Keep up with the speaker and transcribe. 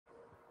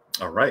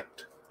All right,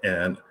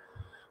 and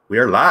we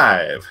are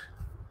live.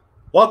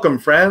 Welcome,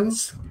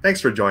 friends. Thanks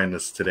for joining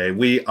us today.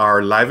 We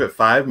are live at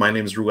 5. My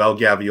name is Ruel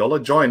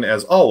Gaviola, joined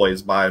as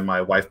always by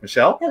my wife,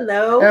 Michelle.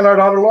 Hello. And our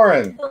daughter,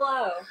 Lauren.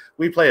 Hello.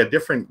 We play a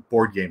different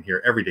board game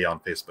here every day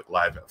on Facebook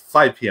Live at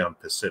 5 p.m.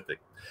 Pacific.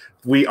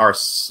 We are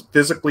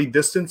physically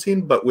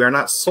distancing, but we are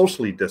not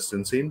socially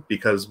distancing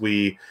because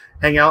we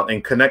hang out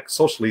and connect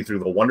socially through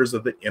the wonders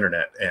of the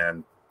internet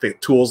and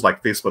tools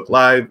like Facebook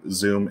Live,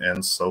 Zoom,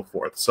 and so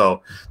forth.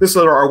 So this is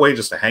our way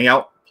just to hang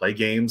out, play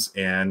games,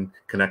 and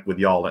connect with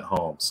y'all at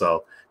home.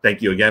 So thank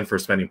you again for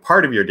spending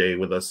part of your day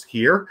with us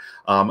here.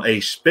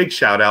 A big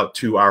shout out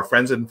to our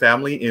friends and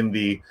family in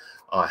the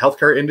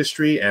healthcare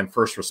industry and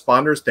first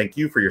responders. Thank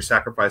you for your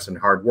sacrifice and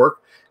hard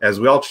work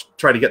as we all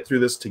try to get through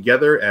this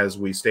together as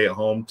we stay at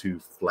home to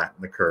flatten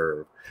the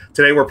curve.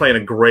 Today we're playing a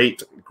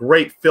great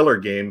filler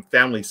game,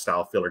 family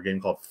style filler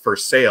game called For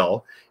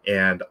Sale.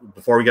 And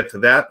before we get to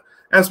that,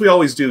 as we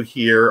always do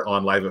here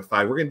on Live at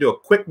 5, we're going to do a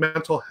quick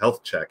mental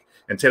health check.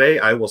 And today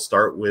I will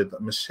start with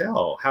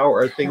Michelle. How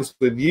are things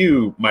with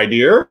you, my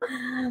dear?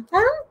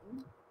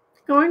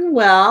 Going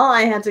well.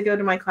 I had to go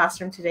to my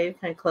classroom today to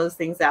kind of close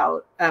things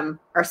out.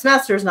 Our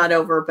semester's not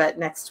over, but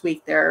next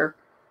week they're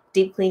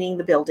deep cleaning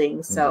the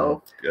building.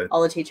 So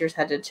all the teachers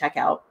had to check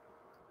out.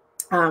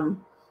 But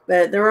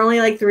there were only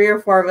like 3 or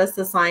 4 of us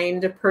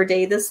assigned per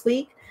day this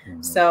week.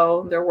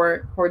 So there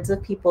weren't hordes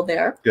of people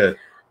there. Good.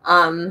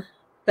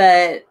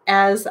 But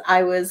as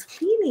I was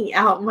cleaning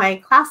out my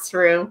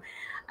classroom,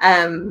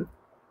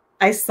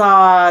 I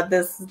saw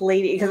this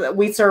lady, because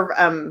we serve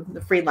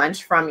the free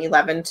lunch from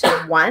 11 to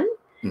 1.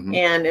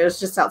 And it was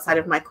just outside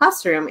of my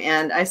classroom.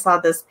 And I saw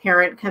this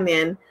parent come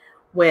in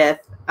with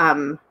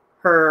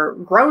her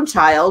grown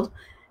child.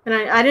 And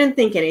I didn't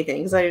think anything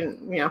because I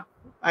didn't,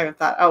 I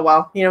thought, oh,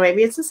 well,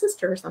 maybe it's a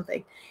sister or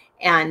something.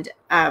 And,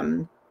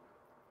 I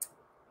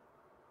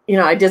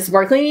did some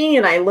more cleaning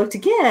and I looked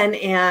again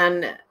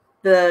and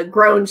the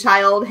grown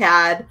child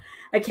had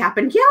a cap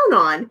and gown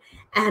on.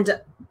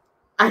 And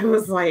I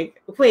was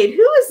like, wait,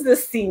 who is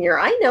this senior?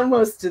 I know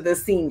most of the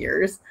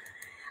seniors.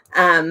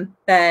 But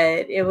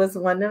it was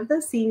one of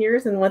the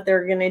seniors, and what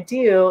they're going to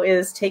do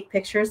is take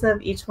pictures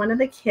of each one of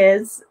the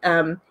kids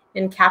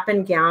in cap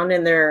and gown,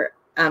 and they're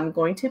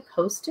going to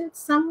post it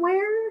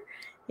somewhere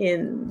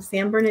in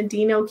San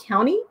Bernardino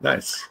County.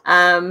 Nice.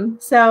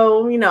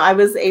 So, I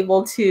was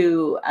able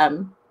to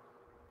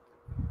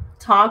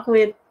talk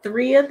with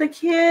 3 of the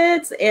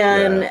kids,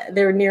 and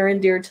they're near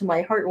and dear to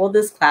my heart. Well,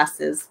 this class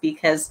is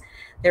because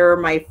they were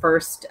my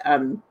first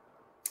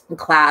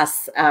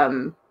class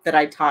that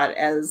I taught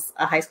as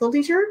a high school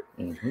teacher.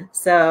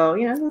 So,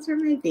 those are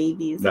my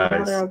babies. Nice.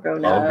 Now they're all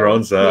grown all up.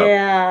 Grown up.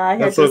 Yeah.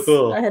 That's so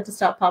cool. I had to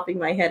stop popping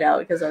my head out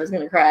because I was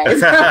going to cry.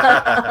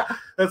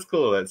 That's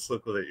cool. That's so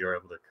cool that you're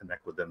able to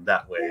connect with them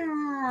that way.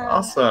 Yeah.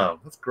 Awesome.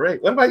 That's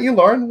great. What about you,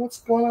 Lauren? What's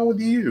going on with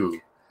you?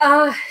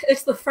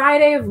 It's the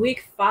Friday of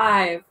week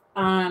 5.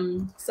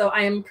 So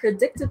I am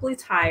predictably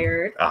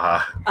tired.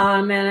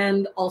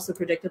 And also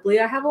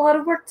predictably, I have a lot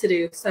of work to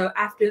do. So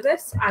after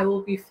this, I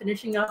will be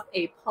finishing up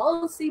a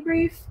policy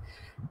brief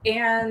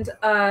and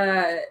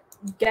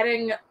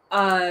getting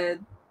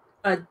an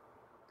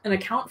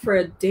account for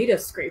a data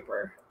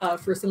scraper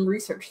for some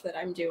research that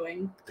I'm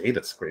doing.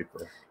 Data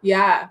scraper?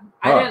 Yeah.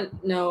 I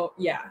didn't know.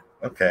 Yeah.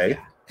 Okay.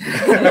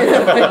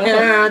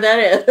 Yeah. That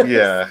is.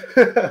 Yeah.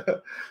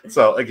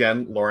 So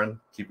again, Lauren,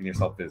 keeping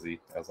yourself busy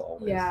as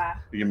always. Yeah.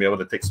 Are you gonna be able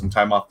to take some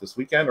time off this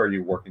weekend, or are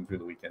you working through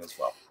the weekend as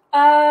well?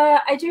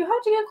 I do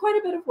have to get quite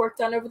a bit of work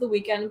done over the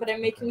weekend, but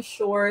I'm making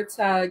sure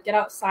to get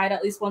outside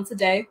at least once a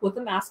day with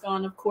a mask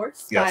on, of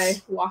course, by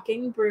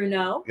walking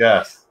Bruno.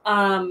 Yes.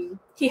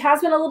 He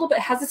has been a little bit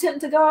hesitant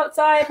to go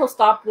outside. He'll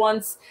stop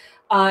once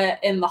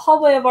in the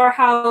hallway of our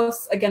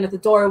house, again at the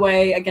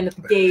doorway, again at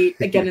the gate,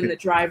 again in the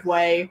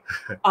driveway.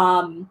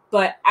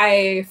 But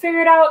I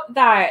figured out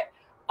that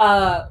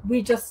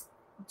we just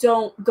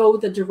don't go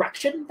the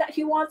direction that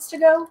he wants to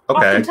go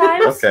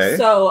oftentimes.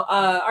 So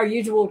our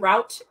usual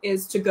route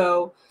is to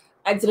go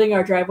exiting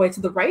our driveway to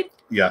the right.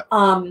 Yeah.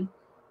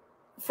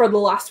 For the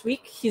last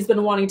week, he's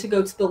been wanting to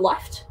go to the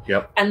left.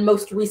 Yep. And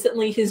most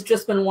recently, he's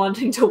just been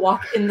wanting to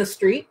walk in the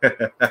street.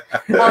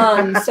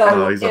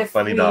 So he's a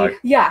funny dog.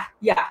 Yeah.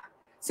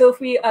 So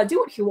if we do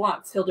what he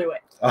wants, he'll do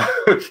it.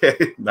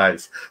 Okay,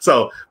 nice.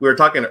 So we were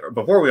talking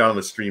before we went on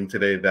the stream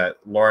today that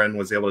Lauren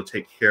was able to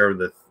take care of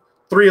the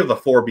 3 of the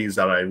 4 Bs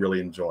that I really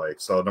enjoy.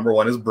 So number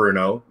 1 is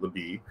Bruno, the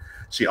bee.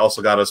 She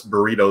also got us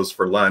burritos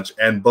for lunch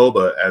and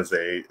boba as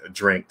a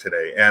drink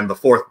today. And the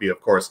 4th bee, of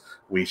course,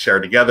 we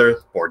share together,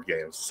 board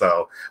games.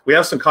 So we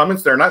have some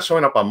comments. They're not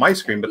showing up on my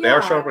screen, but they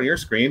are showing up on your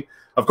screen.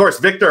 Of course,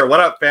 Victor,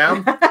 what up,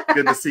 fam?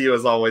 Good to see you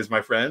as always,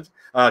 my friend.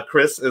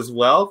 Chris as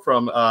well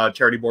from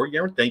Charity Board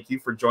Gamer. Thank you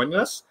for joining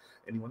us.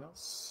 Anyone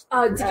else?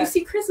 Did you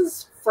see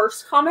Chris's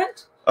first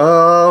comment?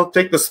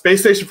 Take the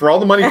space station for all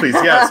the money, please.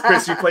 Yes,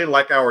 Chris, you play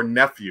like our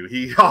nephew.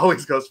 He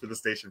always goes for the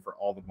station for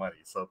all the money.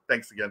 So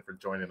thanks again for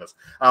joining us.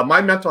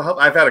 My mental health,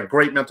 I've had a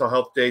great mental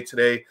health day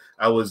today.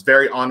 I was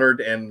very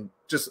honored and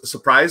just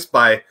surprised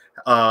by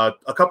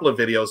a couple of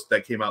videos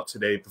that came out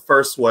today. The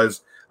first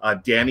was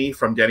Danny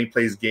from Danny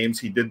Plays Games.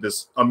 He did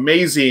this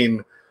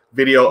amazing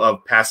video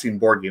of passing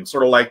board games,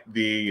 sort of like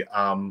the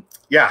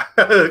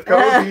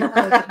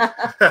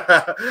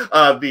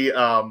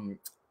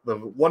the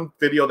one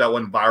video that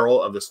went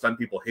viral of the stunt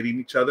people hitting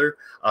each other.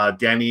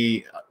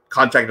 Danny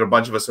contacted a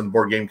bunch of us in the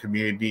board game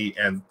community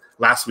and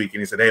last week,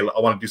 and he said, "Hey, I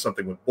want to do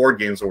something with board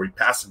games where we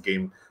pass a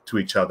game to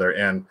each other."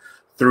 And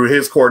through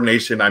his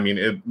coordination, I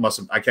mean,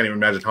 I can't even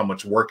imagine how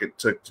much work it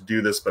took to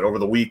do this, but over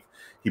the week,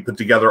 he put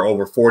together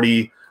over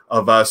 40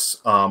 of us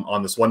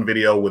on this one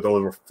video with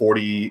over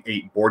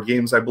 48 board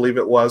games, I believe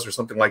it was, or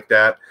something like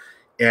that.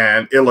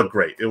 And it looked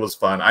great. It was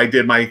fun. I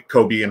did my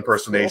Kobe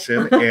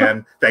impersonation,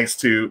 and thanks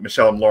to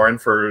Michelle and Lauren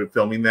for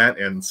filming that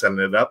and setting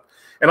it up.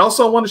 And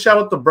also, I want to shout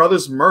out the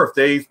Brothers Murph.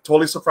 They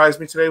totally surprised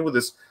me today with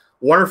this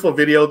wonderful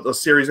video, a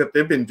series that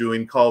they've been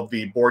doing called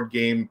the Board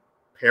Game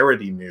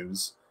Parody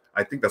News.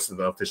 I think that's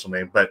the official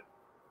name, but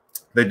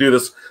they do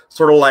this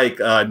sort of like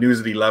News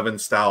at 11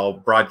 style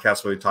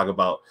broadcast where they talk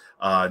about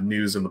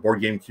news in the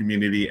board game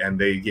community, and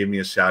they gave me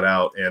a shout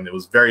out, and it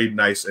was very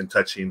nice and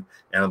touching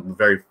and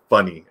very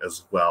funny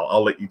as well.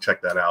 I'll let you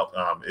check that out.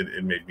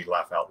 It made me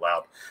laugh out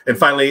loud. And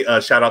finally,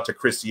 shout out to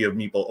Chrissy of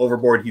Meeple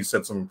Overboard. He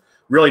said some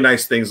really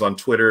nice things on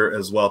Twitter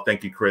as well.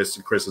 Thank you, Chris.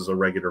 Chris is a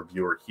regular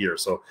viewer here,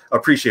 so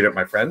appreciate it,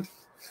 my friend.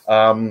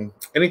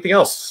 Anything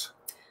else?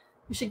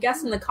 You should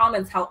guess in the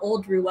comments how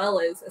old Ruel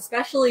is,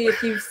 especially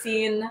if you've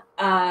seen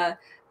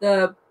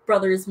the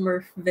Brothers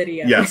Murph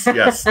video. Yes.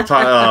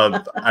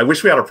 I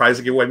wish we had a prize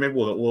to give away. Maybe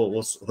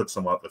we'll hook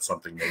some up with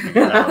something.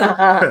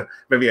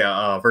 Maybe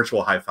a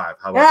virtual high five.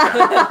 How about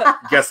that?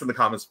 Guess in the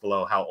comments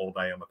below how old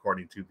I am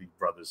according to the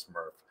Brothers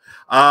Murph.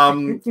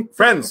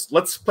 Friends,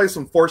 let's play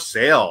some For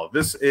Sale.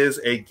 This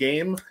is a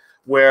game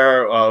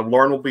where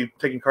Lauren will be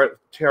taking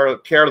care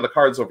of the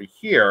cards over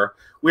here.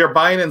 We are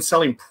buying and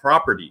selling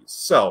properties.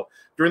 So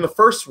during the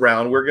first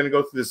round, we're going to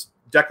go through this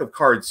deck of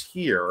cards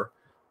here,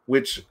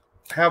 which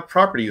have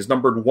properties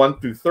numbered 1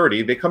 through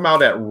 30. They come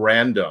out at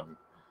random,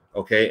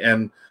 okay?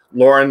 And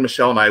Lauren,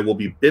 Michelle, and I will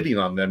be bidding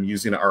on them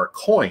using our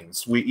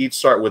coins. We each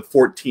start with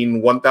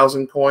 14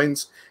 1,000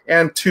 coins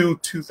and 2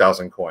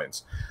 2,000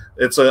 coins.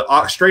 It's a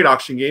straight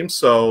auction game,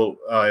 so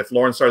if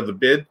Lauren started the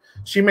bid,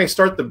 she may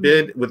start the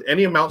bid with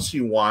any amount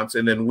she wants,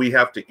 and then we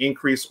have to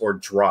increase or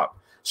drop.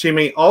 She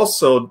may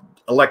also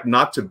elect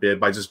not to bid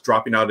by just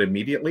dropping out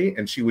immediately,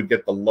 and she would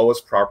get the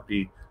lowest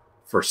property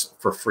for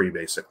free,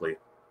 basically.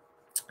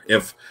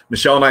 If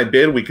Michelle and I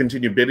bid, we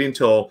continue bidding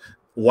until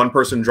one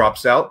person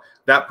drops out.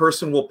 That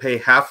person will pay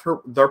half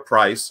their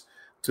price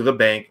to the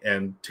bank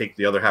and take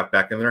the other half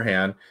back in their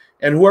hand.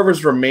 And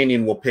whoever's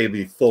remaining will pay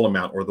the full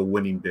amount or the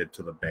winning bid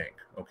to the bank.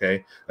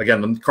 Okay.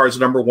 Again, the cards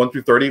number 1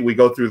 through 30. We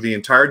go through the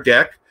entire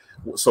deck.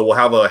 So we'll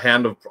have a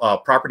hand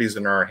of properties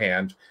in our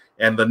hand.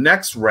 And the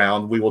next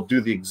round, we will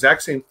do the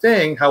exact same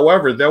thing.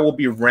 However, there will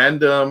be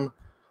random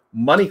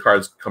money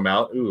cards come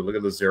out. Ooh, look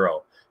at the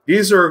 0.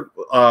 These are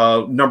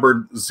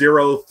numbered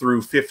 0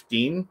 through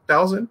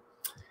 15,000.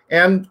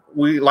 And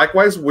we're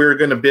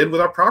going to bid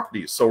with our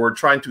properties. So we're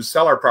trying to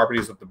sell our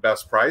properties at the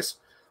best price.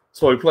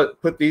 So we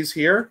put these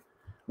here.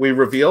 We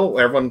reveal,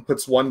 everyone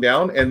puts one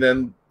down, and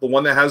then the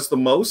one that has the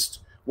most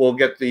will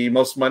get the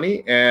most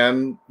money,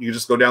 and you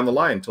just go down the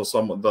line until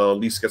the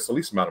least gets the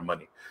least amount of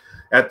money.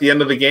 At the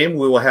end of the game,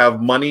 we will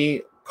have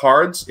money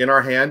cards in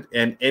our hand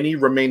and any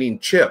remaining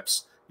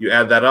chips. You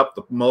add that up,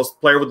 the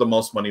player with the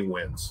most money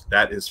wins.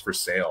 That is For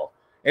Sale.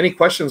 Any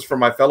questions from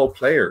my fellow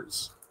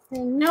players?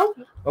 Nope.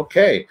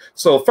 Okay,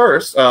 so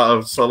first,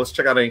 so let's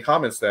check out any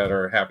comments that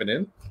are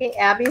happening. Okay,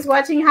 Abby's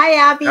watching. Hi,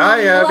 Abby.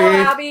 Hi, Abby. Hello,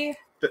 Abby.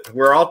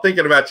 We're all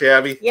thinking about you,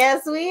 Abby.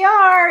 Yes, we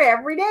are.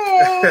 Every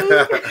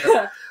day.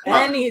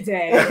 Any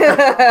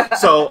day.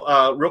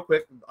 So, real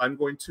quick, I'm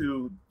going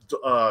to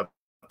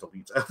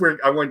delete.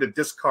 I'm going to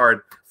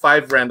discard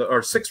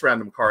 6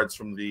 random cards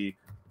from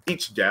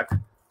each deck,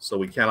 so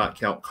we cannot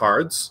count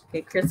cards.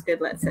 Okay, Chris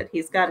Goodlet said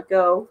he's got to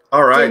go.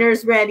 All right.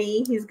 Dinner's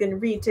ready. He's going to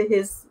read to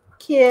his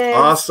kids.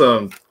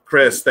 Awesome.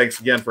 Chris, thanks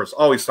again for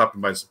always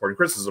stopping by and supporting.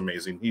 Chris is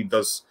amazing. He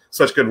does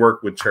such good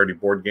work with Charity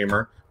Board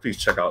Gamer. Please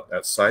check out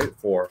that site.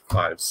 4,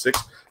 5, 6.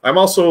 I'm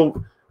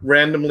also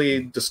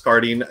randomly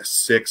discarding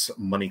 6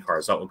 money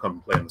cards. That will come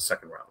and play in the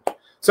second round.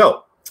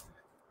 So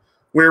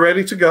we're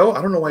ready to go.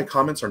 I don't know why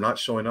comments are not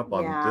showing up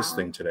on this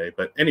thing today.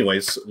 But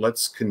anyways,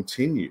 let's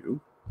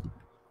continue.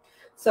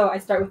 So I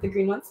start with the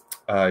green ones?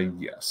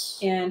 Yes.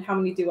 And how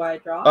many do I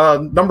draw?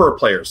 Number of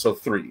players, so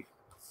 3.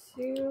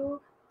 2,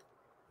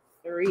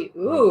 3.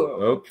 Ooh.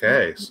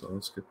 Okay, so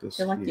let's get this.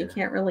 I feel like you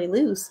can't really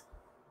lose.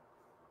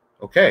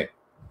 Okay.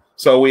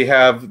 So we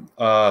have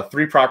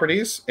 3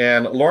 properties.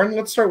 And Lauren,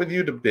 let's start with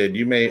you to bid.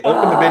 You may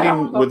open the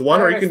bidding with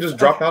 1, or you can just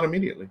drop out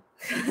immediately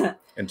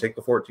and take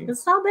the 14.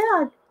 It's not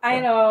bad.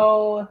 I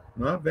know.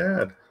 Not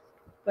bad.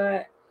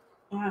 But,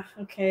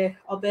 okay,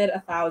 I'll bid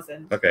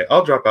 1,000. Okay,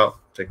 I'll drop out.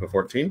 Take the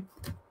 14.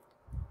 Okay.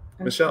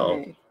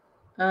 Michelle.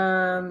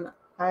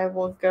 I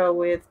will go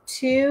with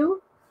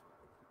 2.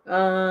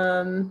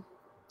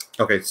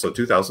 Okay, so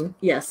 2,000.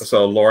 Yes.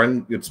 So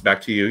Lauren, it's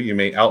back to you. You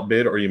may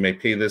outbid or you may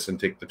pay this and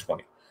take the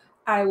 20.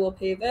 I will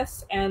pay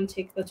this and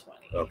take the 20.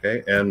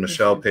 Okay, and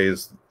Michelle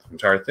pays the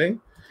entire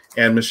thing.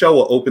 And Michelle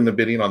will open the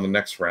bidding on the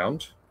next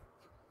round.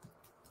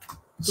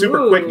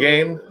 Super quick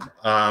game.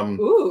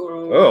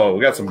 Ooh. Oh,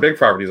 we got some big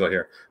properties out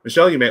here.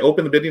 Michelle, you may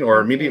open the bidding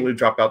or immediately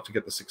drop out to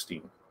get the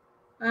 16.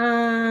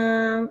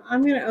 I'm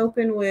going to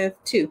open with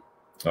 2.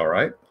 All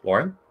right,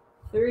 Lauren.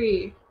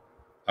 3.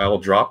 I will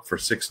drop for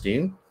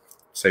 16,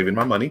 saving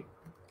my money.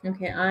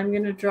 Okay, I'm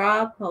going to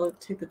drop. I'll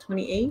take the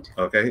 28.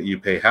 Okay, you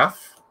pay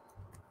half.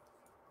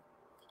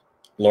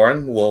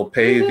 Lauren will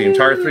pay the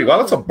entire 3. Wow,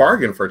 that's a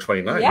bargain for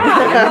 29. Yeah.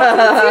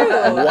 I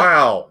know, too.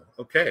 Wow.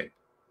 Okay.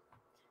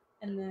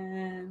 And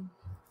then.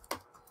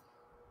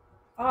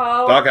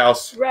 Oh.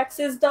 Doghouse.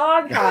 Rex's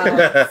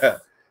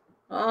doghouse.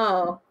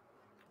 Oh.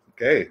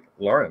 Okay,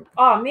 Lauren.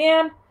 Oh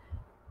man.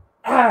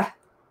 I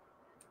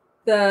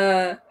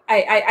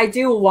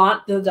do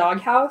want the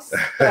doghouse,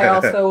 but I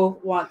also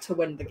want to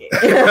win the game.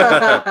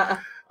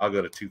 I'll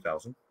go to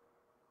 2,000.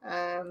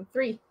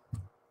 3.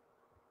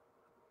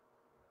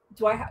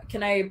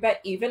 Can I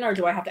bet even or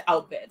do I have to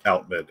outbid?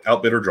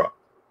 Outbid or drop.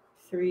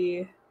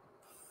 3,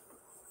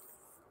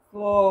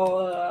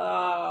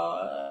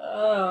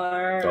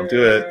 4. Don't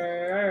do it.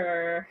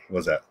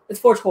 What's that? It's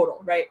 4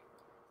 total, right?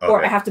 Okay.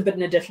 Or I have to bid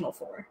an additional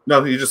 4.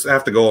 No, you just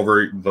have to go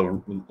over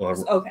the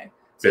Okay.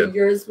 So bid.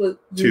 yours was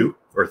 2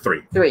 or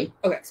 3. 3.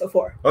 Okay, so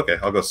 4. Okay,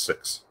 I'll go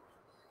 6.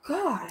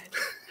 God.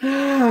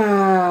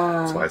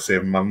 That's why I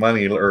saved my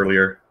money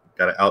earlier.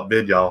 Got to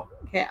outbid y'all.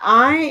 Okay,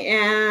 I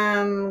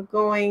am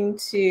going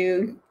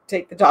to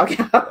take the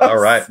doghouse. All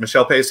right,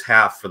 Michelle pays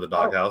half for the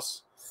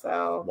doghouse.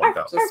 So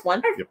 1,000. just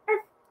 1. Yep.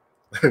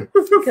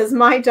 Because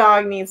my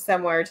dog needs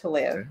somewhere to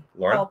live. Okay.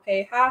 Lauren. I'll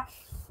pay half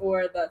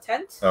for the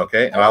tent.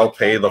 Okay, and I'll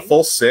pay the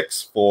full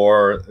 6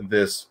 for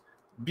this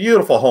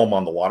beautiful home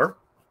on the water.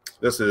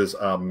 This is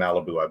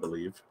Malibu, I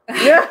believe.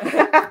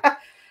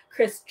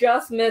 Chris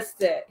just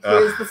missed it.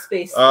 Here's the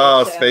space station.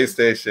 Oh, space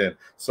station.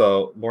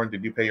 So, Lauren,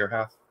 did you pay your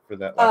half for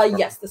that? Last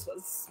yes, this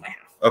was my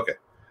half. Okay.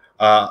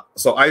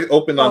 So I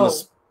opened on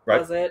this. Right?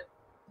 Was it?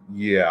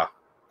 Yeah.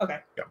 Okay.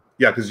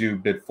 Yeah, because you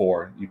bid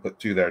 4. You put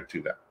 2 there,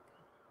 2 there.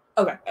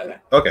 Okay.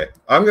 Okay.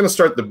 I'm going to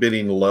start the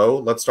bidding low.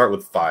 Let's start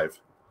with 5.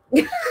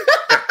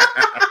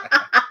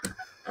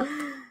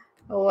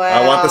 Wow.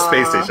 I want the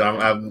space station.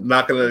 I'm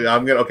not going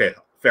to. Okay.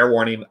 Fair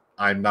warning.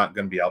 I'm not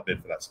going to be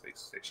outbid for that space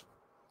station.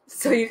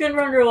 So you can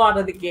run a lot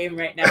of the game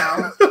right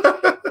now,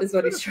 is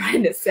what he's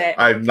trying to say.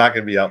 I'm not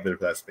going to be outbid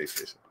for that space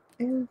station.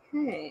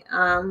 Okay.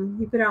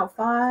 You put out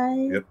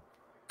 5. Yep.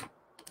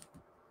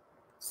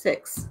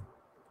 6.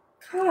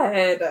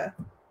 God.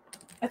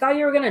 I thought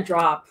you were going to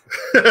drop.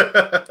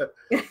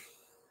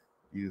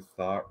 You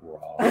thought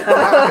wrong.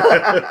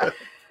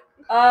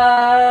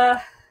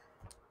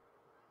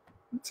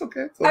 It's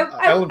okay. It's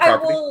island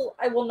property.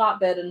 I will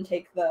not bid and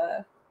take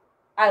the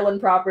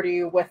island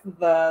property with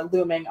the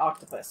looming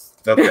octopus.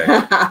 Okay.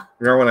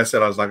 Remember when I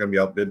said I was not going to be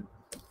outbid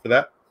for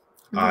that?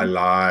 I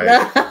lied.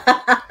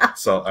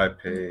 So I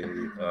pay,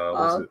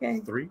 was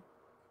it 3?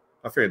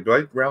 I forget. Do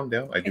I round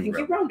down? I do. I think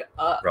you round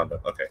up. Round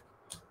up. Okay.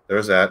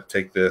 There's that.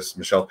 Take this.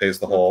 Michelle pays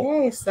the whole.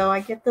 Okay, so I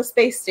get the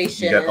space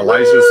station. You get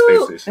Elijah's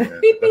Woo! space station.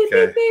 Beep, beep,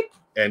 Okay. beep, beep.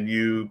 And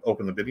you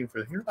open the bidding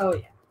for here? Oh,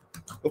 yeah.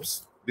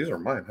 Oops. These are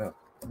mine, huh?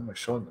 Why am I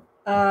showing them?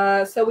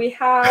 So we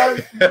have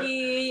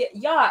the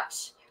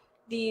yacht,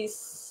 the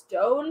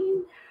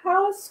stone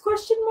house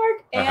question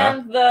mark,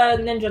 and the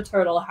Ninja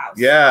Turtle house.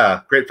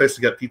 Yeah. Great place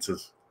to get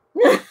pizzas.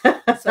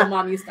 So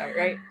Mom, you start,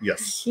 right?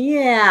 Yes.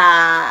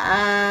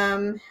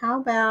 Yeah. How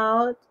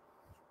about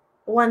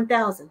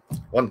 1,000?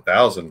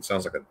 1,000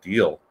 sounds like a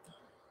deal.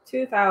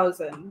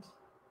 2,000.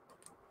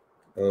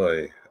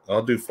 Oy.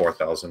 I'll do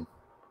 4,000. I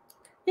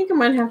think I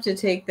might have to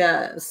take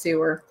the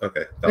sewer.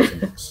 Okay,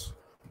 $1,000.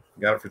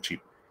 Got it for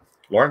cheap.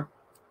 Lauren?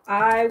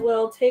 I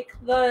will take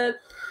the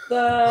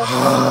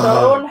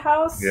stone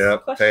house.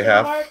 Yep, question pay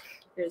half. mark.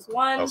 Here's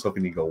 1. I was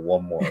hoping you'd go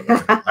one more.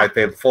 I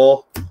paid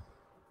full.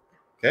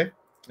 Okay,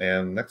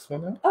 and next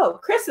one now. Oh,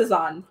 Chris is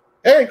on.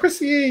 Hey,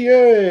 Chrissy!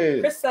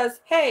 Yay! Chris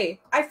says, "Hey,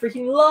 I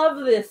freaking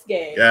love this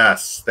game."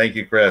 Yes, thank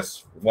you,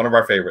 Chris. One of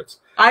our favorites.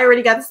 I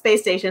already got the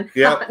space station.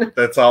 Yep,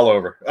 that's all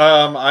over.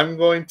 I'm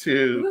going Who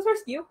to. goes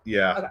first? You?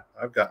 Yeah, Okay.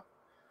 I've got.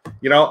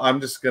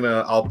 I'm just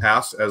gonna. I'll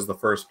pass as the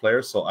first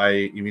player, so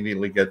I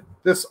immediately get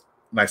this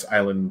nice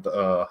island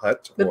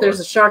hut. But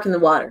there's a shark in the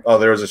water. Oh,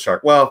 there is a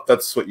shark. Well,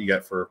 that's what you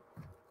get for.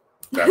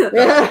 That.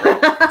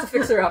 It's a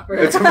fixer-upper.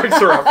 It's a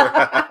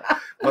fixer-upper.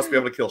 Must be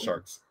able to kill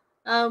sharks.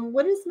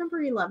 What is number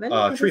 11?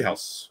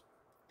 Treehouse.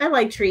 I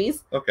like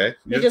trees. Okay.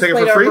 You just just take it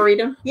played for free?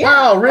 Arboretum.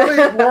 Wow, really?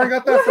 Lauren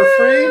got that for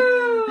free?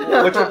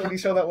 Woohoo! Which one? Can you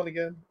show that one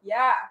again?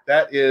 Yeah.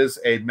 That is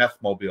a meth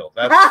mobile.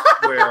 That's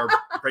where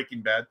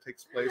Breaking Bad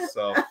takes place.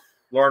 So,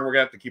 Lauren, we're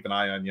going to have to keep an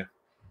eye on you.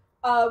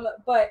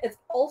 But it's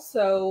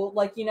also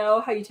like,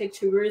 how you take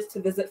tours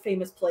to visit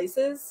famous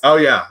places. Oh,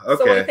 yeah.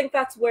 Okay. So I think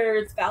that's where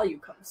its value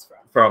comes from.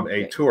 From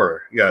a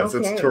tour. Yeah, it's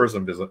Okay.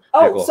 tourism business.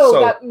 Oh, vehicle. so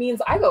that means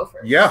I go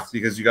first. Yeah,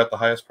 because you got the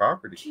highest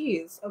property.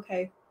 Jeez.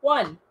 Okay.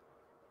 1.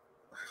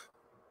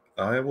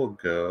 I will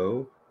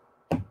go.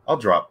 I'll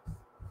drop.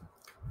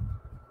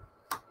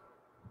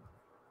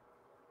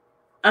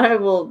 I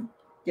will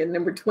get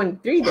number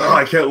 23 there. Oh,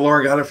 I can't.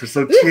 Lauren got it for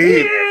so cheap.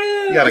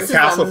 You got a This is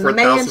castle a for $1,000.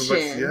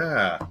 mansion.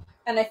 Yeah.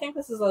 And I think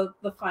this is the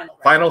final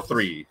round. Final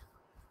three.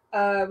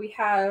 We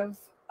have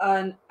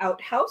an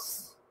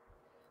outhouse,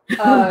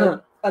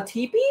 a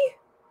teepee,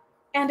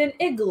 and an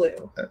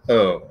igloo.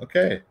 Oh,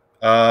 okay.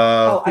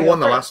 I Who go won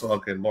the last first. one?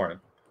 Okay, Lauren.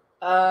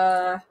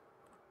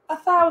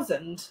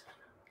 1,000.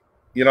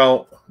 You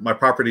know, my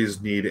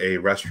properties need a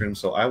restroom,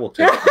 so I will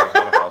take the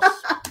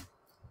outhouse.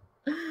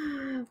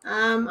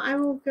 I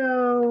will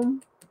go.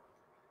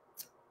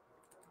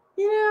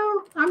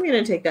 I'm going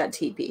to take that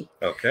TP.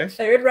 Okay.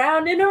 Third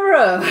round in a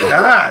row.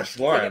 Gosh,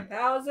 Take Lauren.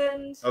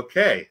 1,000.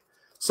 Okay.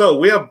 So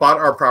we have bought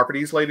our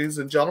properties, ladies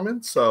and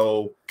gentlemen.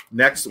 So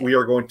next we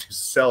are going to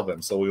sell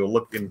them. So we will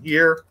look in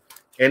here.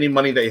 Any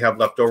money that you have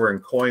left over in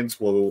coins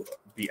will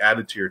be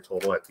added to your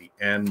total at the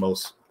end.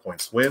 Most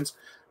points wins.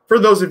 For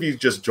those of you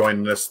just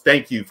joining us,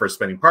 thank you for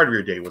spending part of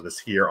your day with us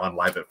here on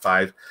Live at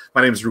 5.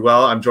 My name is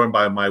Ruel. I'm joined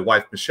by my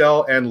wife,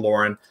 Michelle, and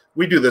Lauren.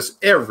 We do this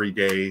every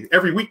day,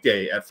 every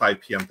weekday at 5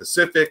 p.m.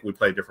 Pacific. We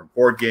play a different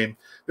board game.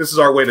 This is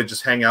our way to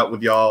just hang out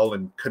with y'all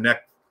and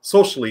connect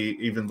socially,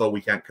 even though we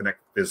can't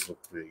connect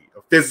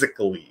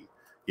physically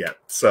yet.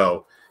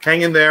 So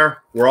hang in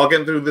there. We're all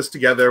getting through this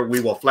together. We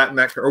will flatten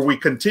that curve, or we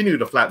continue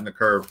to flatten the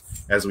curve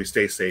as we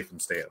stay safe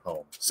and stay at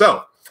home.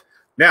 So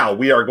now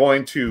we are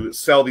going to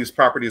sell these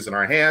properties in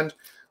our hand.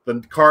 The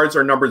cards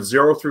are numbered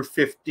 0 through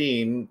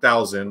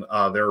 15,000.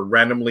 They're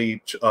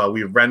randomly,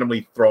 we've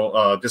randomly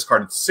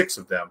discarded 6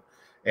 of them.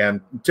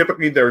 And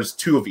typically there's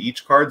 2 of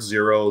each card,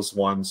 0s,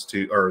 1s,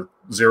 2, or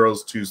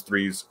 0s, 2s,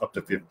 3s, up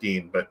to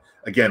 15. But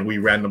again, we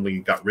randomly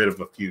got rid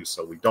of a few,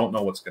 so we don't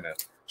know what's going to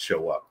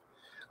show up.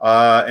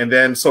 And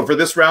then, so for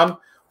this round,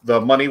 the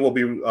money will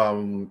be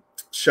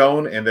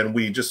shown, and then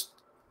we just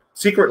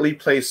secretly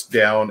place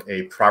down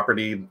a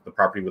property. The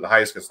property with the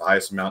highest gets the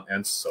highest amount,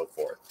 and so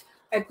forth.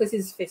 I place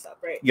his face up,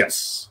 right?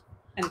 Yes.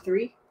 And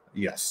 3.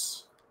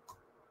 Yes.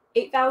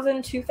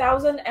 8,000,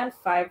 2,000, and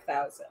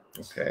 5,000.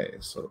 Okay,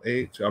 so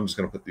 8. I'm just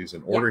going to put these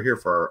in order here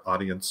for our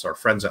audience, our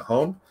friends at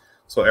home.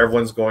 So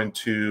everyone's going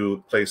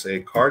to place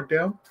a card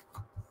down.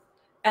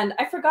 And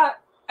I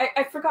forgot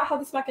how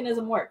this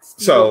mechanism works.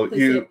 So place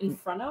you- it in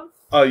front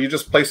of. You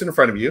just place it in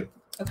front of you.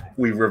 Okay.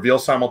 We reveal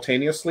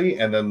simultaneously,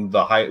 and then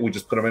we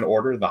just put them in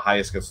order. The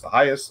highest gets the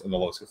highest, and the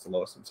lowest gets the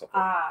lowest, and so forth.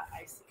 Ah,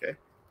 I see. Okay.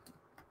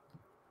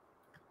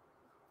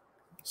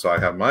 So I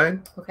have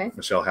mine. Okay.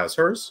 Michelle has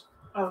hers.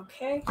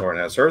 Okay. Lauren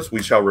has hers.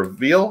 We shall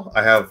reveal.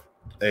 I have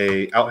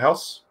a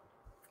outhouse.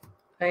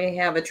 I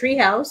have a tree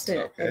house at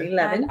Okay.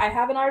 11. And I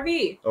have an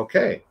RV.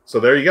 Okay, so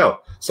there you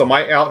go. So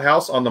my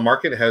outhouse on the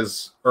market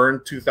has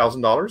earned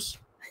 $2,000.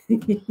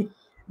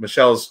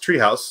 Michelle's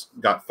treehouse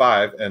got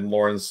 5, and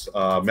Lauren's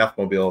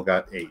Methmobile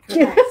got 8.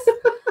 Nice.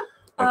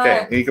 Okay,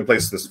 and you can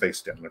place this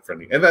face down in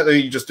front of you. And then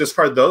you just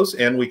discard those,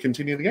 and we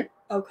continue the game.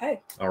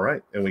 Okay. All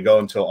right, and we go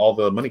until all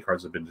the money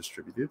cards have been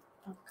distributed.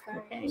 Okay.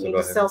 Okay, So need go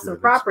to ahead sell and do some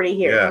this. property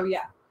here. Yeah. Oh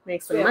yeah.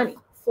 Make So some we have money.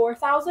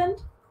 4,000,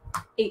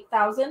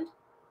 8,000,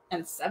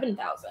 and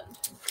 7,000.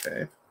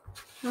 Okay.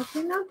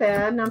 Okay, not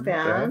bad, not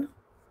bad.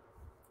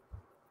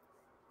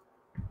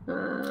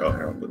 Oh,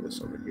 here, I'll put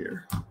this over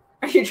here.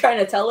 Are you trying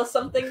to tell us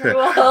something,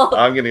 Ruel?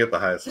 I'm going to get the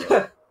highest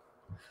one.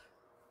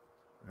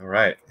 All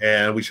right,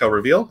 and we shall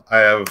reveal. I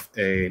have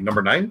a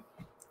number 9.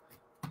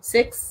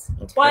 6.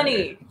 Okay.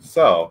 20.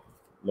 So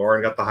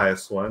Lauren got the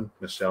highest one.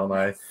 Michelle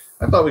and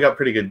I thought we got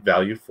pretty good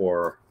value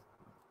for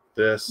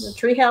The this.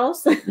 tree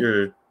house.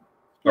 Your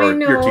We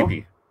know. your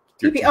TP.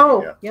 Your TP. TP,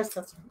 Oh, yeah. yes,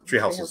 that's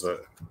Treehouse was a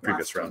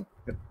previous Last round.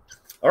 Yep.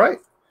 All right,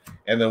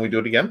 and then we do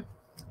it again.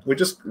 We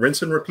just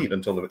rinse and repeat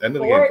until the end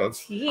of the game,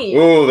 folks. 14.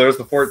 Oh, there's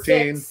the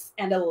 14. 6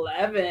 and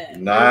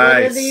 11.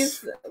 Nice. What are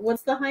these?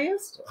 What's the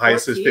highest?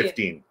 Highest is 14.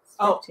 15.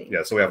 Oh. 15.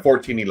 Yeah, so we have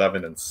 14,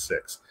 11, and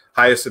 6.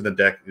 Highest in the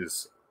deck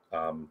is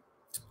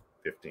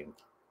 15.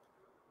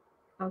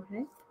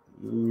 Okay.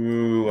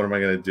 Ooh, what am I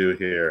going to do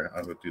here?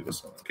 I'm going to do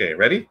this one. Okay,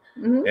 ready?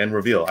 Mhm. And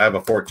reveal. I have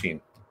a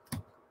 14.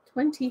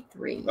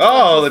 23.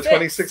 Oh, the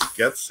 26. 26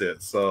 gets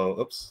it. So,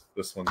 oops,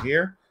 this one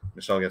here.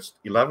 Michelle gets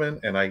 11,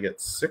 and I get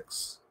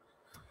 6.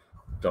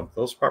 Dump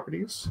those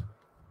properties.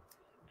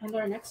 And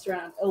our next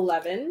round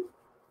 11,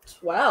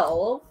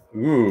 12,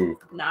 Ooh,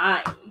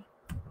 9. all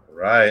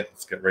right.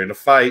 Let's get ready to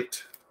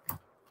fight.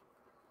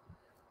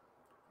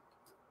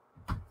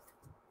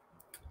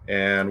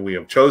 And we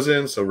have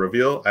chosen, so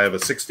reveal. I have a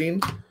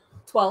 16.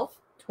 12.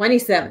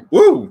 27.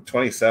 Woo!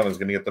 27 is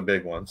going to get the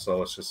big one. So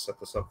let's just set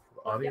this up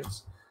for the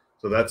audience.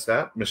 So that's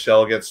that.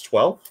 Michelle gets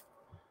 12.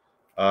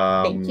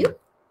 Thank you.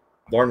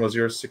 Lauren, was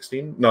yours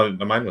 16? No,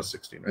 mine was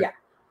 16, right? Yeah.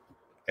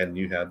 And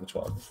you had the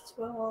 12.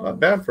 12. Not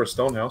bad for a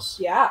stone house.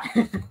 Yeah.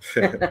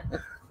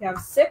 We have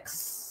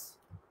 6,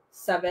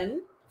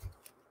 7,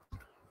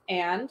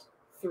 and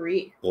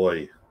 3.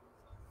 Boy.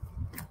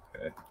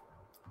 Okay.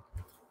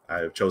 I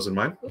have chosen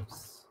mine.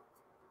 Oops.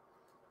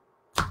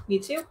 Me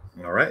too.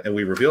 All right. And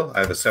we reveal. I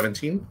have a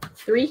 17.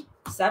 3.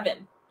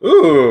 7.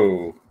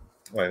 Ooh.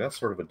 Wait, that's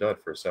sort of a dud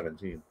for a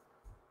 17.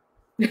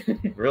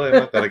 Really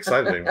not that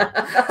excited anymore.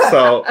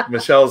 So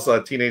Michelle's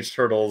Teenage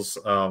Turtles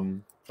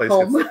place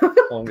Home. gets,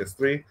 home gets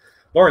 3.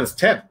 Lauren's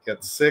 10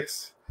 gets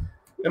 6.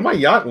 And my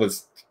yacht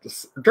was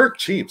just dirt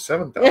cheap,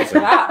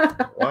 7,000. Wow.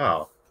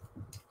 Wow.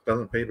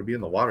 Doesn't pay to be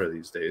in the water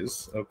these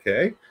days.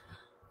 Okay.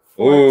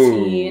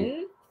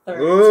 14,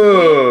 13,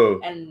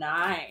 Ooh. and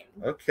 9.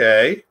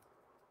 Okay.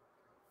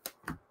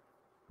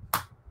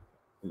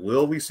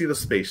 Will we see the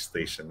space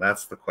station?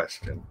 That's the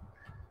question.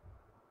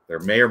 There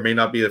may or may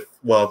not be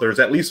well, there's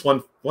at least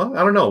one. Well,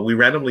 I don't know. We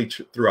randomly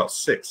threw out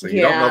 6, so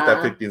you don't know if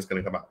that 15 is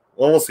going to come out.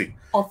 Well, we'll see.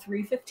 All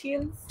 3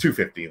 15s? 2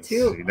 15s.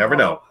 Two. You never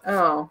know.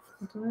 Oh.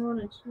 Do I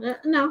want to?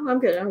 No, I'm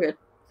good. I'm good.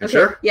 You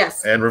sure?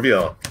 Yes. And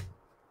reveal.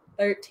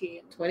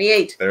 13.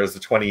 28. There's the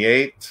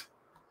 28.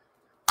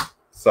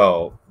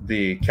 So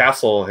the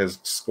castle has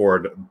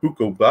scored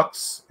buku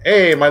bucks.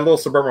 Hey, my little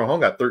suburban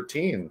home got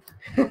 13.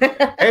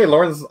 Hey,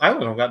 Lauren's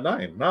Island home got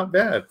 9. Not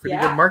bad. Pretty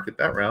Yeah. good market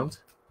that round.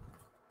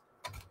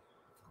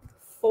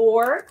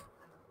 4,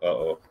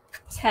 Uh-oh.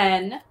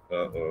 10,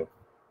 Uh-oh.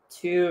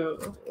 2.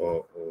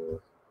 Uh-oh.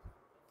 Oh,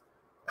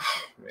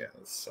 man,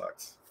 this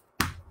sucks.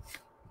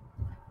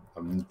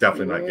 I'm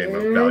definitely not getting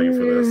enough value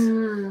for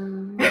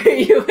this. Are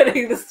you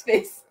putting the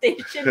space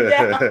station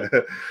down?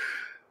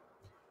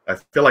 I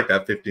feel like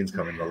that 15's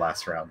coming in the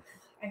last round.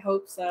 I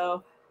hope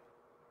so.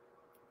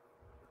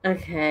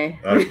 Okay.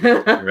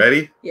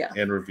 Ready? Yeah.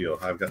 And reveal.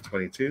 I've got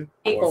 22.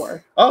 8.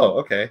 4. Oh,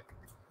 okay.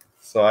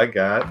 So I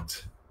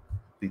got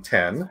the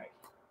 10 Sorry.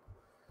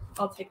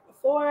 I'll take the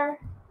 4.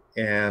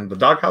 and the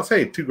doghouse.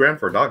 Hey, $2,000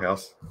 for a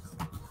doghouse.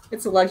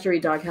 It's a luxury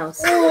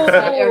doghouse. Oh. It's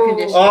got air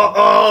conditioning. Oh,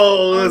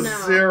 Oh, the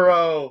no.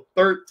 0.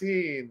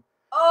 13.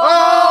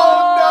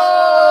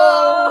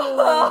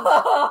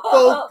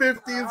 Oh, Both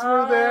 15s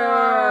were there.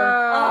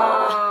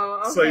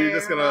 Oh, So you're okay,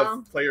 just gonna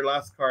well. play your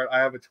last card. I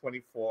have a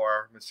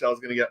 24. Michelle's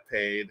gonna get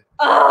paid.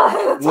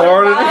 Oh,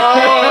 Lauren,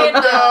 fine.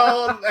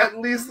 oh no! At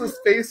least the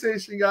space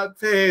station got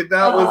paid.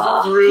 That was Oh,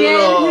 Again,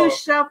 brutal. who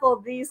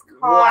shuffled these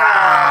cards?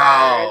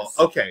 Wow.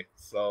 Okay,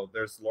 so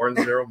there's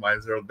Lauren's 0, my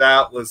 0.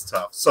 That was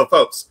tough. So,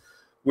 folks,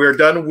 we're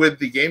done with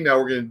the game. Now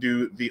we're going to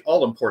do the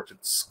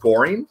all-important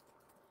scoring.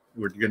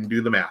 We're going to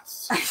do the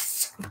maths. I'm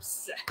so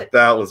upset.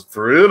 That was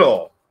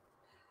brutal.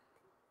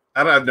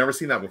 I've never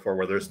seen that before,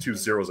 where there's 2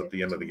 zeros at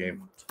the end of the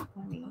game.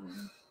 20.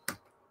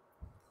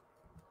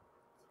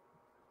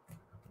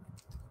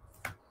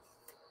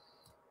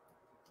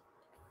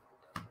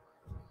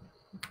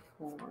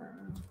 Four.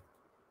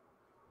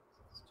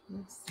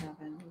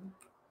 27.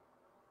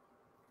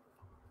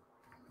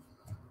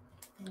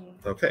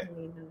 Okay.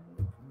 29,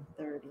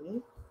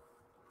 30.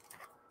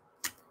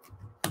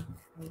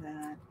 And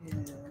that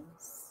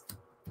is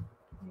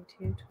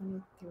 22,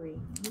 23,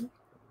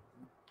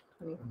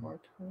 24,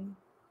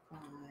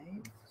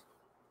 25.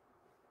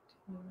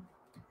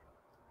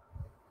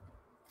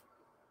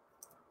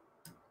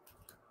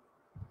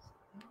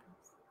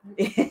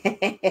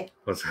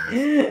 What's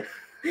that?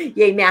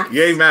 Yay, math.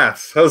 Yay,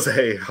 maths.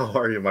 Jose, how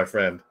are you, my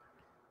friend?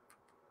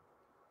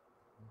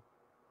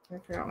 I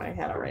forgot what I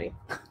had already.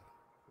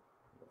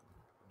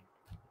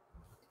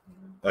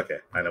 Okay,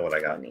 I know what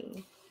I got.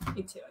 20.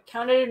 Me too. I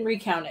counted and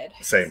recounted.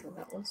 Same. So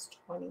that was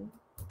 20.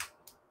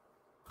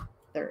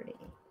 30.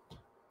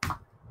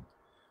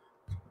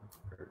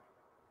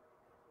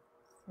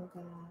 So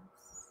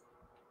that's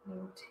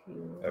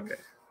 22. Okay.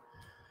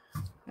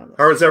 Oh, that's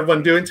How is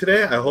everyone doing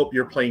today? I hope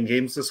you're playing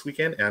games this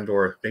weekend and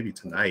or maybe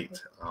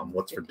tonight.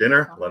 What's for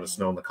dinner? Let us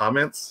know in the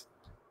comments.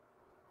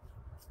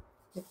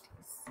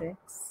 56.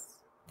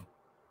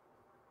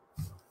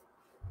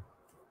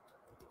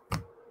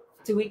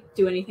 Do we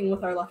do anything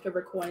with our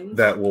leftover coins?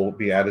 That will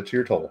be added to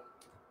your total.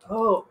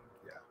 Oh,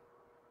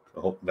 I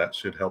hope that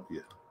should help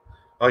you.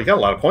 Oh, you got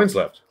a lot of coins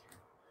left.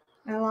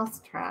 I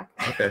lost track.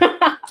 Okay.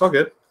 It's all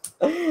good.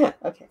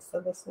 Okay, so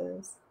this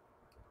is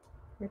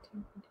 13,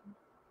 14.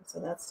 So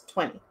that's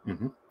 20.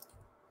 Mm-hmm.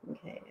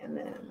 Okay, and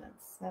then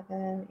that's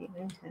 7, 8,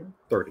 9, 10,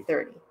 30.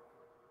 30.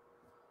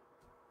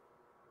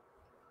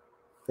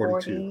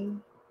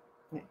 42.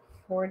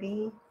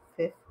 40,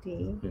 50,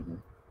 Mm-hmm.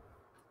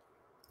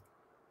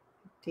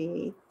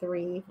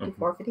 53,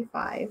 54,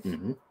 55,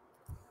 Mm-hmm.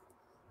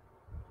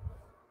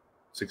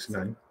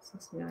 69.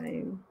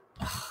 69.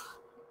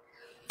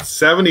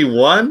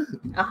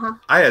 71? Uh-huh.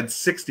 I had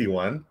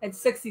 61.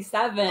 it's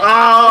 67.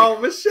 Oh,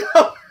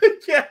 Michelle.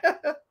 Yeah,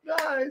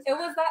 nice. It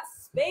was that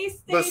space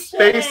station. The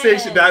space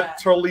station, that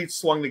totally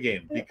swung the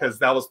game because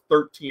that was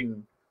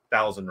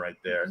 13,000 right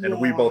there. And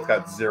we both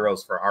got Yeah.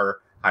 zeros for our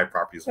high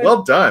properties.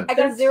 Well done. I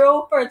got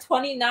 0 for a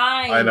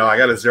 29. I know. I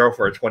got a 0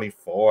 for a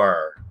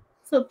 24.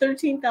 So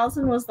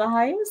 13,000 was the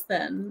highest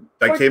then?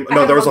 That came. I No,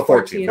 have there was a a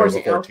 14. There was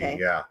a 14, 14. okay.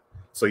 Yeah.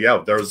 So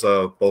yeah, there's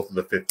both of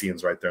the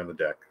 15s right there in the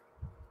deck.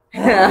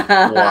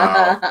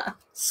 Wow.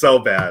 So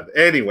bad.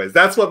 Anyways,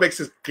 that's what makes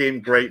this game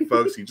great,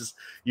 folks.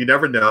 You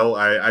never know.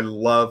 I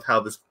love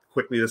how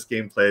quickly this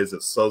game plays.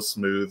 It's so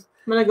smooth.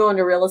 I'm going to go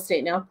into real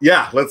estate now.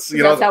 Yeah, let's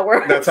That's how it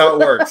works. That's how it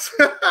works.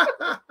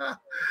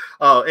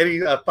 Any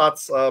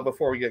thoughts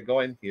before we get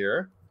going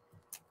here?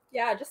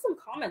 Yeah, just some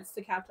comments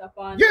to catch up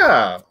on.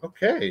 Yeah.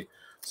 Okay.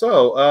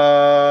 So,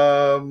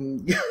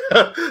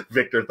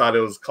 Victor thought it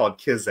was called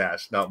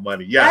Kizash, not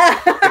money.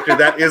 Yes, Victor,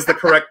 that is the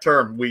correct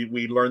term.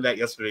 We learned that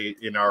yesterday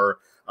in our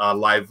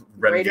live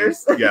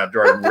Raiders.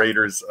 during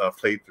Raiders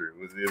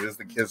playthrough. It is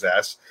the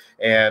Kizash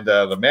and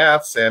the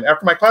maths. And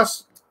after my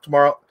class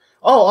tomorrow,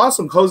 oh,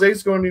 awesome!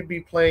 Jose's going to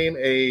be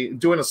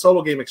doing a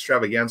solo game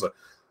extravaganza.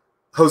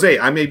 Jose,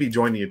 I may be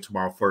joining you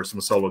tomorrow for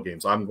some solo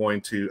games. I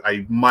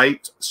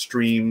might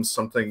stream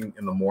something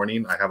in the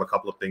morning. I have a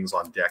couple of things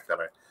on deck that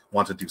I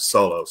want to do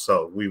solo.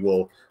 So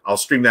I'll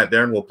stream that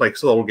there and we'll play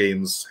solo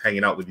games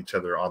hanging out with each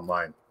other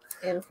online.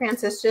 And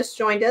Francis just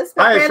joined us.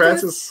 Hi,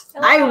 Francis.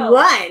 I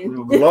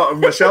won.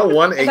 Michelle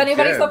won Is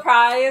anybody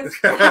surprised?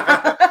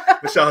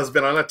 Michelle has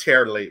been on a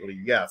tear lately.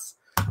 Yes.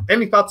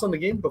 Any thoughts on the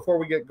game before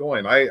we get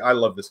going? I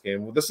love this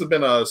game. This has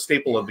been a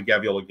staple of the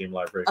Gaviola Game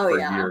Library for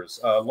years.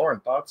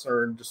 Lauren, thoughts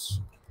or just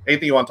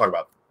anything you want to talk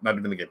about? Not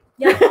even the game.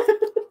 Yeah.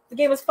 The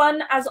game was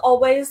fun as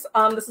always.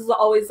 This is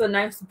always a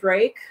nice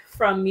break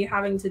from me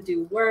having to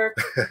do work.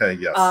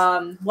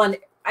 Yes.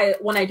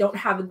 When I don't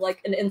have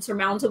like an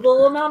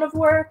insurmountable amount of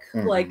work,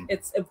 Mhm. like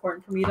it's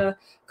important for me to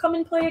come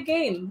and play a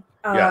game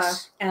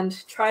Yes.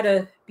 and try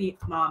to beat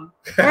Mom.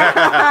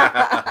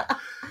 I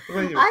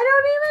don't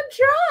even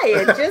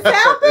try. It just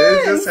happens.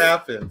 It just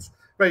happens.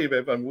 Right,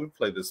 babe. We've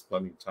played this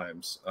plenty of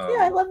times. Yeah,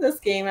 I love this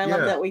game. I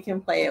love yeah. that we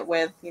can play it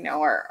with,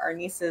 our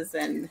nieces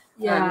and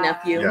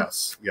nephew.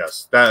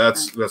 Yes.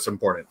 That's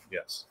important.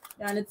 Yes.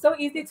 Yeah, and it's so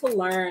easy to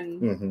learn.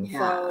 Mhm.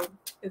 Yeah. So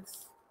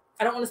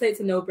I don't want to say it's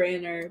a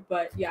no-brainer,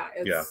 but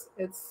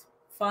it's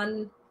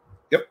fun.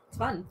 Yep. It's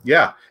fun.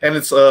 Yeah, and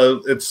it's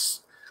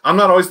I'm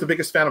not always the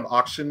biggest fan of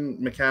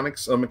auction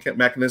mechanics,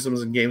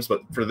 mechanisms in games,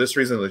 but for this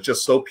reason, it's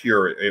just so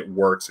pure. It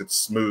works. It's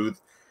smooth,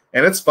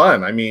 and it's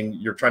fun. I mean,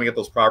 you're trying to get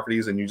those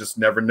properties, and you just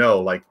never know.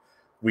 Like,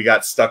 we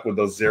got stuck with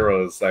those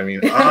zeros. I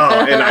mean, and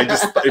I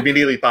just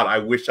immediately thought, I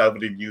wish I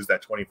would have used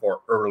that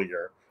 24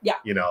 earlier. Yeah.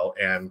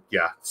 And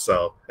yeah.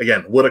 So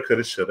again, woulda,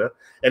 coulda, shoulda.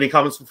 Any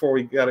comments before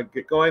we gotta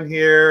get going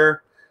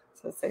here?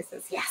 So Jose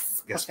says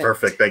yes. Yes,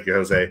 perfect. Thank you,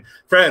 Jose.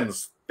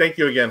 Friends, thank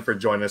you again for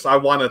joining us. I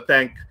want to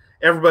thank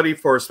everybody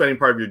for spending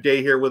part of your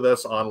day here with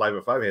us on Live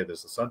at 5. Hey,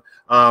 this is the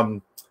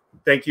sun.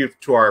 Thank you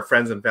to our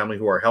friends and family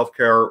who are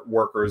healthcare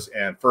workers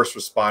and first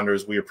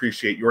responders. We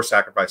appreciate your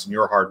sacrifice and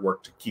your hard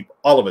work to keep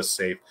all of us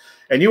safe.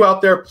 And you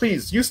out there,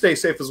 please, you stay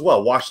safe as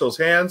well. Wash those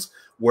hands,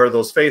 wear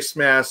those face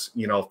masks,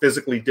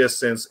 physically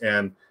distance,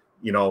 and,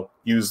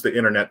 use the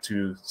internet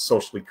to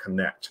socially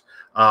connect.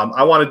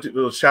 I want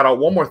to shout out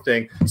one more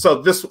thing.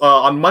 So this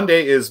on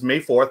Monday is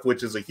May 4th,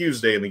 which is a huge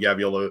day in the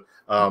Gaviola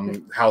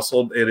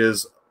household. It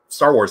is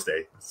Star Wars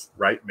Day,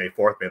 right? May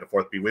 4th. May the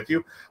 4th be with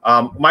you.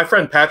 My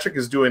friend Patrick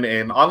is doing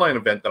an online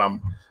event that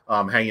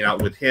I'm hanging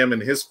out with him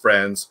and his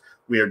friends.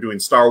 We are doing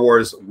Star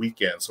Wars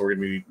weekend. So we're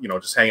going to be,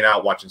 just hanging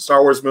out, watching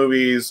Star Wars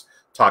movies,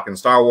 talking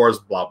Star Wars,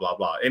 blah, blah,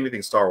 blah,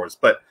 anything Star Wars.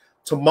 But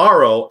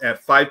tomorrow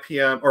at 5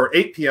 p.m. or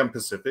 8 p.m.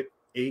 Pacific,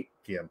 8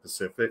 p.m.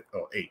 Pacific,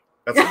 8.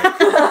 That's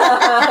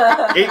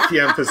 8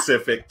 p.m.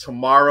 Pacific,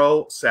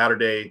 tomorrow,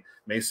 Saturday,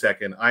 May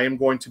 2nd, I am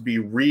going to be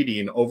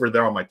reading over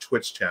there on my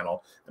Twitch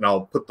channel, and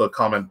I'll put the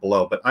comment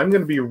below, but I'm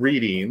going to be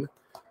reading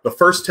the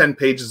first 10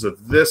 pages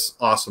of this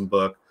awesome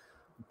book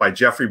by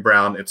Jeffrey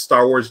Brown. It's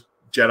Star Wars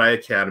Jedi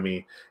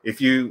Academy.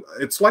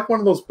 It's like one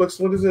of those books,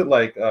 what is it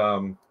like?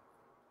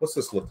 What's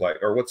this look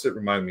like? Or what's it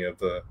remind me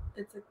of?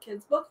 It's a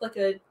kid's book, like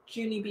a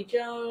Junie B.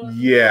 Jones.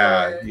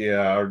 Yeah.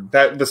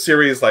 The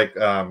series, like,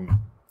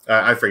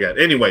 I forget.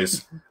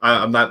 Anyways,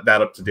 I'm not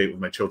that up to date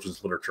with my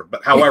children's literature.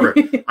 But however,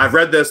 I've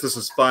read this. This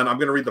is fun. I'm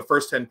going to read the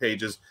first 10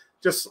 pages,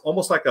 just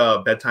almost like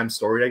a bedtime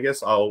story, I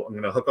guess. I'm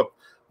going to hook up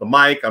the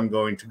mic. I'm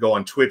going to go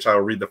on Twitch. I'll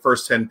read the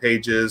first 10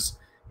 pages,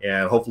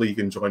 and hopefully you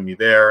can join me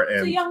there. And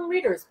it's a young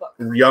reader's book.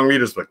 Young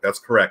reader's book. That's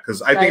correct.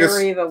 Because I think it's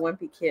Diary of a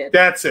Wimpy Kid.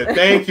 That's it.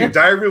 Thank you.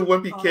 Diary of a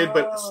Wimpy Kid,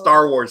 but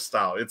Star Wars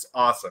style. It's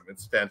awesome.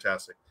 It's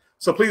fantastic.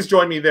 So please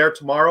join me there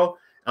tomorrow.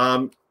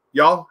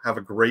 Y'all have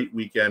a great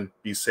weekend.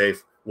 Be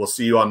safe. We'll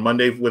see you on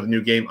Monday with a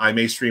new game. I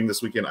may stream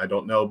this weekend. I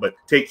don't know, but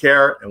take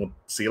care, and we'll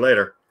see you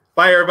later.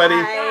 Bye, everybody.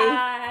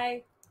 Bye.